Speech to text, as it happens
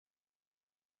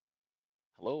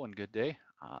Hello and good day.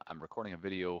 I'm recording a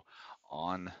video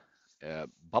on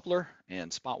Bubbler and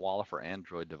SpotWalla for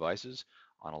Android devices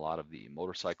on a lot of the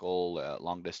motorcycle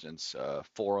long distance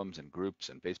forums and groups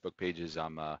and Facebook pages.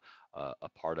 I'm a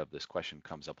part of. This question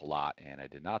comes up a lot, and I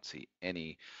did not see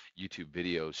any YouTube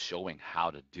videos showing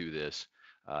how to do this.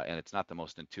 And it's not the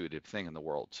most intuitive thing in the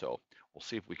world. So we'll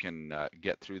see if we can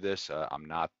get through this. I'm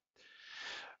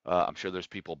sure there's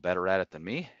people better at it than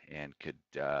me and could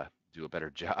do a better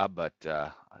job, but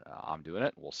I'm doing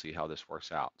it. We'll see how this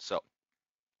works out. So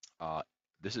uh,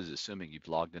 this is assuming you've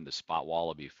logged into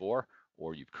SpotWalla before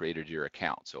or you've created your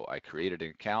account. So I created an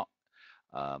account.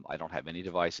 I don't have any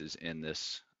devices in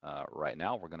this right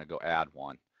now. We're going to go add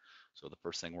one. So the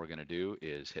first thing we're going to do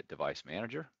is hit Device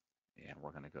Manager, and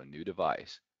we're going to go New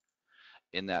Device.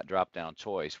 In that drop-down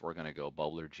choice, we're going to go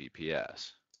Bubbler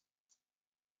GPS.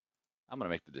 I'm going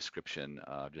to make the description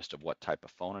just of what type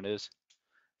of phone it is,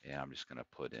 and I'm just going to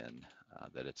put in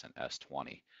that it's an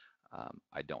S20.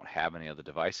 I don't have any other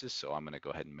devices, so I'm going to go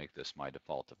ahead and make this my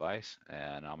default device,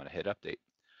 and I'm going to hit Update.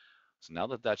 So now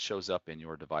that that shows up in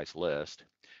your device list,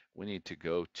 we need to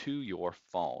go to your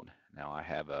phone. Now I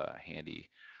have a handy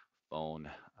phone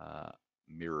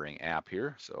mirroring app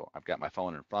here, so I've got my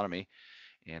phone in front of me,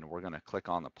 and we're going to click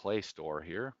on the Play Store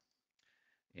here,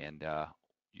 and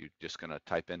you're just going to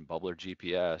type in Bubbler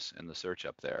GPS in the search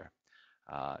up there.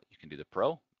 You can do the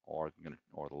Pro or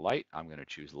the Lite. I'm going to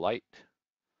choose Lite,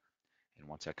 and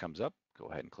once that comes up, go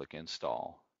ahead and click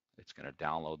Install. It's going to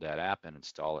download that app and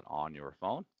install it on your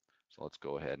phone. So let's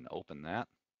go ahead and open that,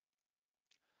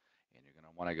 and you're going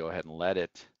to want to go ahead and let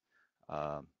it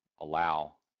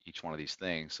allow each one of these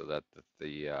things so that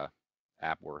the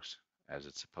app works as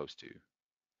it's supposed to.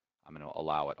 I'm going to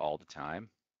allow it all the time.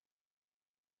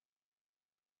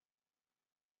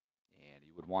 And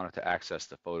you would want it to access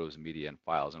the photos, media, and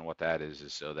files. And what that is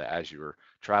so that as you're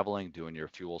traveling, doing your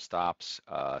fuel stops,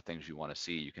 things you want to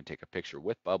see, you can take a picture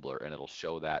with Bubbler and it'll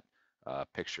show that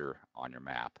picture on your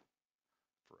map.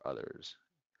 For others,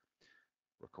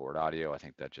 record audio, I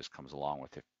think that just comes along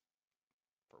with it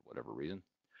for whatever reason.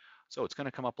 So it's going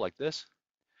to come up like this.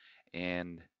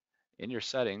 And in your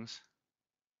settings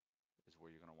is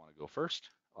where you're going to want to go first.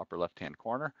 Upper left-hand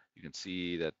corner, you can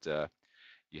see that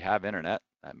you have internet.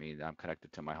 That means I'm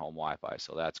connected to my home Wi-Fi.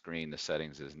 So that's green. The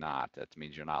settings is not. That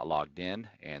means you're not logged in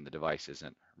and the device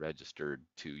isn't registered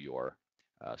to your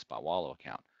SpotWalla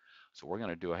account. So we're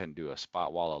going to go ahead and do a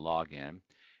SpotWalla login.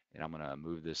 And I'm going to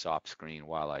move this off screen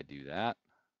while I do that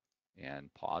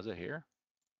and pause it here.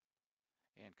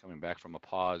 And coming back from a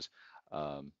pause,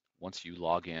 once you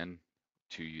log in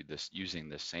to this using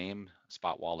the same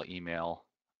SpotWalla email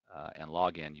and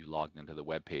login you logged into the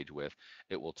web page with,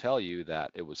 it will tell you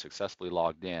that it was successfully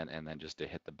logged in and then just to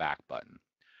hit the back button.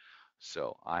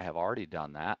 So I have already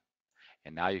done that,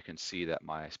 and now you can see that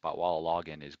my SpotWalla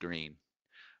login is green.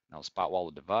 Now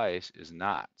SpotWalla device is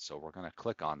not, so we're going to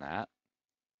click on that,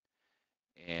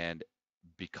 and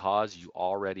because you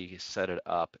already set it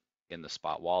up in the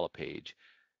SpotWalla page,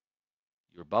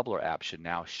 your Bubbler app should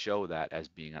now show that as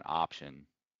being an option.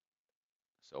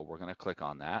 So we're going to click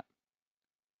on that,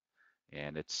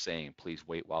 and it's saying please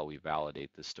wait while we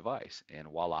validate this device, and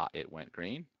voila, it went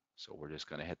green. So we're just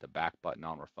going to hit the back button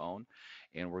on our phone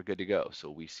and we're good to go. So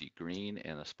we see green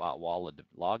in the SpotWalla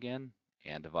login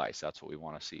and device. That's what we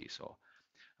want to see. So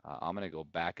I'm going to go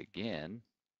back again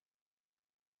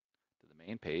to the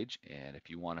main page, and if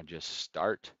you want to just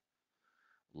start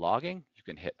logging, you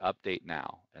can hit update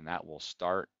now, and that will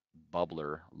start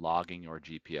Bubbler logging your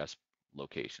GPS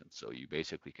location. So you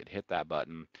basically could hit that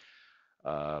button,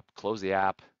 close the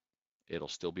app, it'll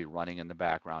still be running in the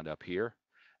background up here,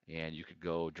 and you could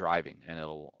go driving and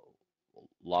it'll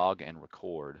log and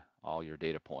record all your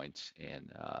data points.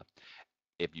 And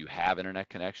if you have internet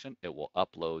connection, it will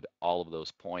upload all of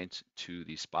those points to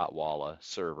the SpotWalla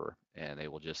server, and they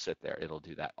will just sit there. It'll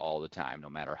do that all the time, no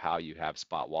matter how you have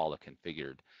SpotWalla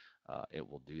configured, it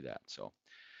will do that. So,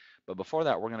 but before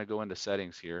that, we're going to go into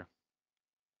settings here.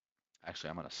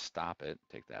 Actually, I'm going to stop it,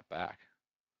 take that back.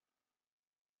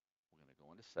 We're going to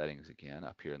go into settings again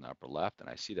up here in the upper left, and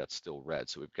I see that's still red,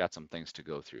 so we've got some things to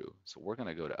go through. So we're going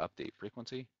to go to update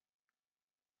frequency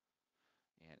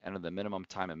and enter the minimum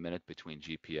time a minute between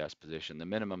GPS position. The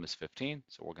minimum is 15,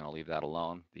 so we're going to leave that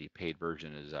alone. The paid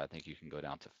version is, I think you can go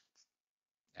down to,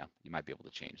 yeah, you might be able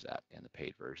to change that in the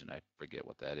paid version. I forget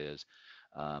what that is.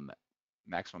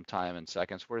 Maximum time in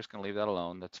seconds, we're just going to leave that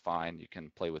alone. That's fine. You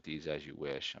can play with these as you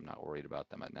wish. I'm not worried about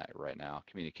them right now.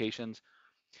 Communications,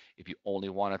 if you only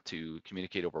wanted to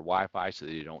communicate over Wi-Fi so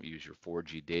that you don't use your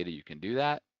 4G data, you can do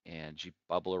that. And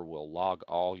Bubbler will log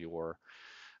all your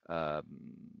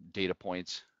data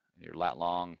points your lat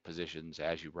long positions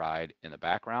as you ride in the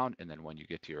background, and then when you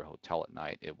get to your hotel at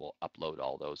night, it will upload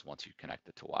all those once you connect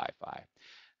it to Wi-Fi.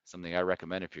 Something I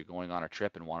recommend if you're going on a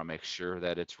trip and want to make sure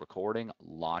that it's recording,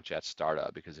 launch at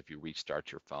startup, because if you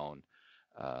restart your phone,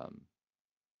 um,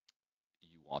 you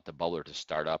want the bubbler to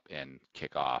start up and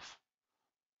kick off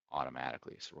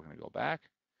automatically. So we're going to go back.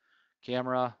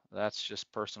 Camera, that's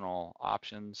just personal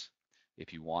options.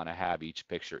 If you want to have each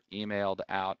picture emailed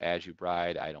out as you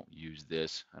ride, I don't use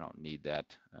this. I don't need that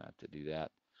to do that.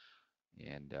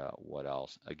 And what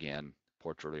else? Again,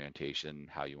 portrait orientation,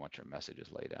 how you want your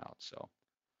messages laid out. So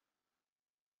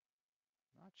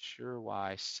not sure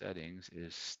why settings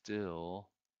is still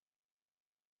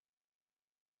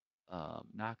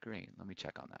not green. Let me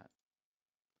check on that.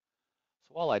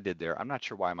 So while I did there, I'm not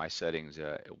sure why my settings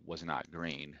was not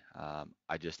green.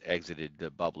 I just exited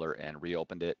the bubbler and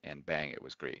reopened it, and bang, it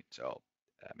was green. So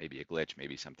maybe a glitch,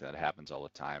 maybe something that happens all the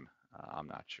time. I'm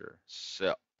not sure.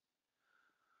 So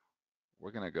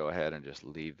we're going to go ahead and just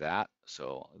leave that.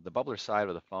 So the bubbler side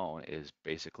of the phone is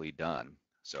basically done.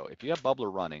 So if you have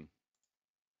bubbler running,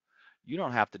 you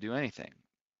don't have to do anything.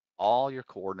 All your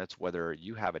coordinates, whether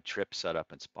you have a trip set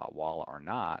up in SpotWalla or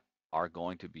not, are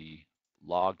going to be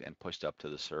logged and pushed up to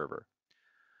the server.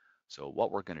 So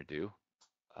what we're going to do,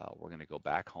 we're going to go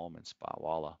back home in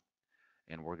SpotWalla,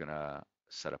 and we're going to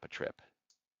set up a trip.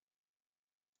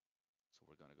 So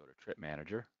we're going to go to Trip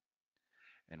Manager,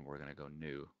 and we're going to go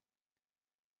New.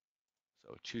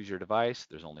 So choose your device.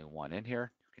 There's only one in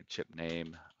here. You can chip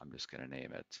name. I'm just going to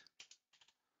name it.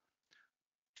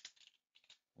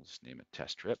 We'll just name it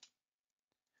Test Trip.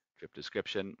 Trip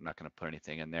description. I'm not going to put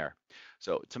anything in there.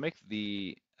 So to make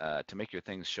your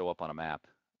things show up on a map,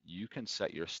 you can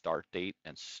set your start date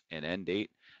and end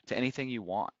date to anything you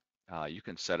want. You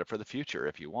can set it for the future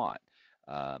if you want.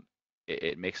 Um,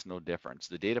 it makes no difference.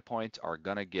 The data points are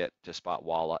gonna get to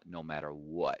SpotWalla no matter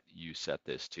what you set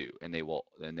this to, and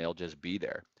they'll just be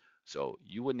there. So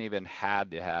you wouldn't even have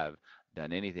to have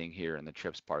done anything here in the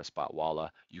trips part of SpotWalla.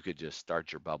 You could just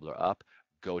start your bubbler up,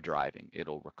 go driving.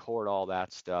 It'll record all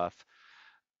that stuff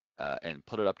and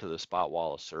put it up to the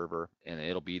SpotWalla server, and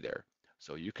it'll be there.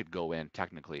 So you could go in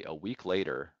technically a week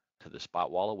later to the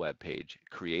SpotWalla webpage,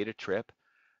 create a trip,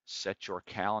 set your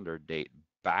calendar date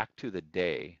back to the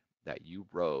day that you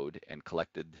rode and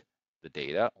collected the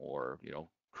data, or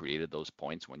created those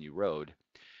points when you rode.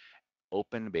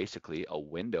 Open basically a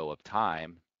window of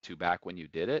time to back when you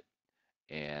did it,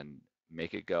 and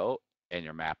make it go, and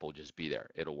your map will just be there.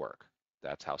 It'll work.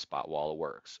 That's how SpotWalla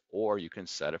works. Or you can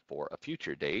set it for a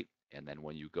future date, and then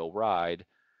when you go ride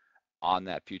on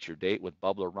that future date with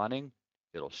bubbler running,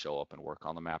 it'll show up and work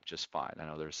on the map just fine. I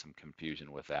know there's some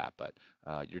confusion with that, but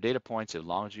your data points, as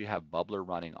long as you have bubbler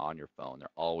running on your phone, they're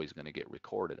always going to get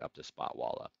recorded up to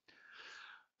SpotWalla.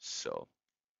 So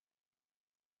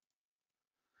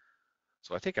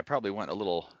I think I probably went a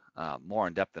little more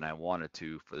in depth than I wanted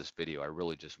to for this video. I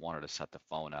really just wanted to set the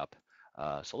phone up.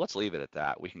 So let's leave it at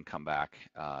that. We can come back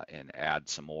and add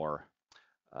some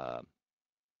uh,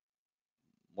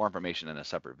 more information in a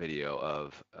separate video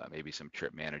of maybe some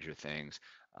trip manager things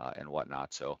and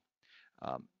whatnot. So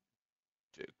um,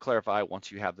 to clarify, once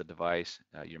you have the device,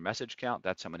 your message count,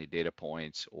 that's how many data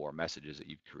points or messages that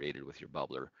you've created with your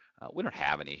bubbler. We don't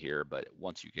have any here, but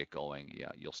once you get going,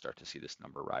 yeah, you'll start to see this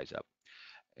number rise up,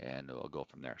 and we'll go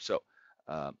from there. So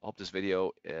I hope this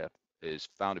video is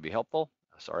found to be helpful.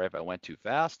 Sorry if I went too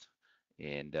fast,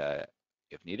 and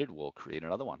if needed, we'll create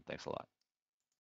another one. Thanks a lot.